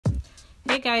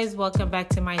Hey guys, welcome back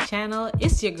to my channel.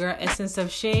 It's your girl Essence of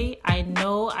Shay. I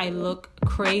know I look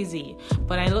crazy,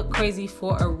 but I look crazy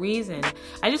for a reason.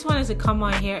 I just wanted to come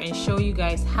on here and show you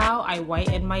guys how I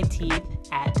whiten my teeth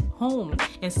at home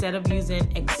instead of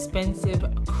using expensive,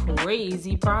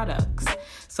 crazy products.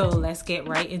 So let's get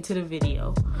right into the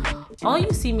video. All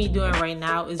you see me doing right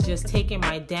now is just taking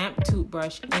my damp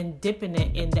toothbrush and dipping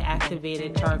it in the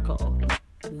activated charcoal.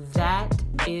 That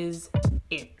is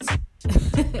it.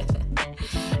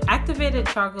 Activated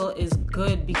charcoal is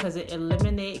good because it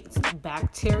eliminates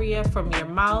bacteria from your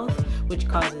mouth, which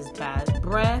causes bad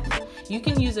breath. You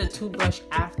can use a toothpaste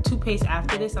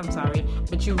after this,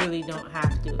 but you really don't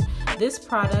have to. This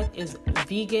product is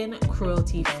vegan,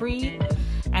 cruelty-free,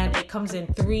 and it comes in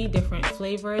 3 different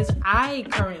flavors. I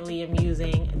currently am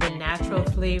using the natural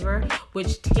flavor,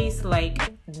 which tastes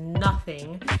like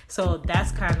nothing, so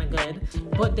that's kind of good.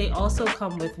 But they also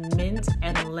come with mint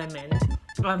and lemon.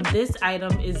 This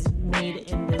item is made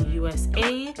in the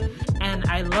USA, and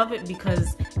I love it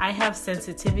because I have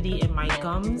sensitivity in my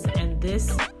gums, and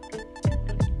this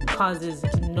causes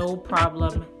no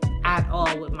problem at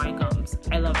all with my gums.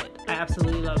 I love it. I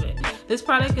absolutely love it. This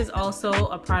product is also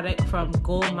a product from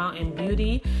Gold Mountain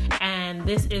Beauty, and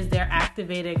this is their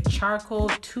activated charcoal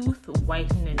tooth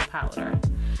whitening powder.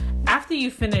 After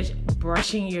you finish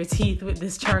brushing your teeth with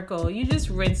this charcoal, you just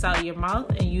rinse out your mouth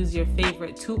and use your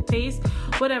favorite toothpaste,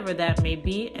 whatever that may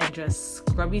be, and just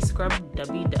scrubby scrub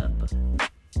dubby dub.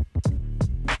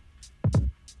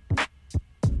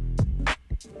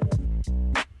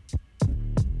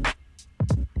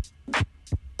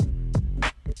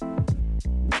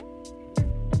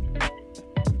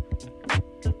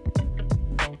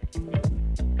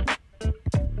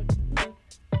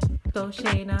 Go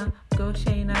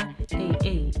Shayna, hey,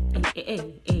 hey, hey,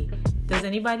 hey, hey. Does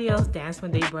anybody else dance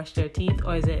when they brush their teeth,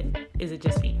 or is it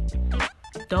just me?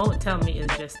 Don't tell me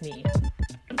it's just me.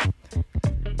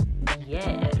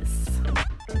 Yes.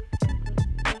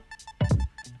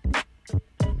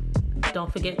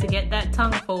 Don't forget to get that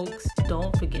tongue, folks.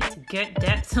 Don't forget to get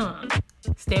that tongue.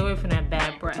 Stay away from that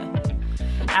bad breath.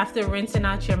 After rinsing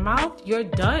out your mouth, you're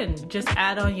done. Just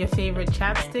add on your favorite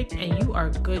chapstick and you are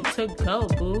good to go,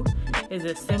 boo. It's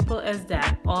as simple as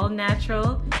that. All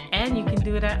natural, and you can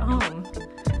do it at home.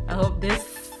 I hope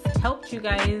this helped you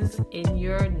guys in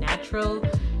your natural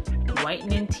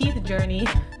whitening teeth journey.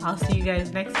 I'll see you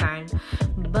guys next time.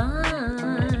 Bye.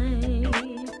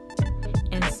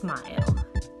 And smile.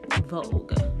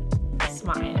 Vogue.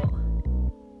 Smile.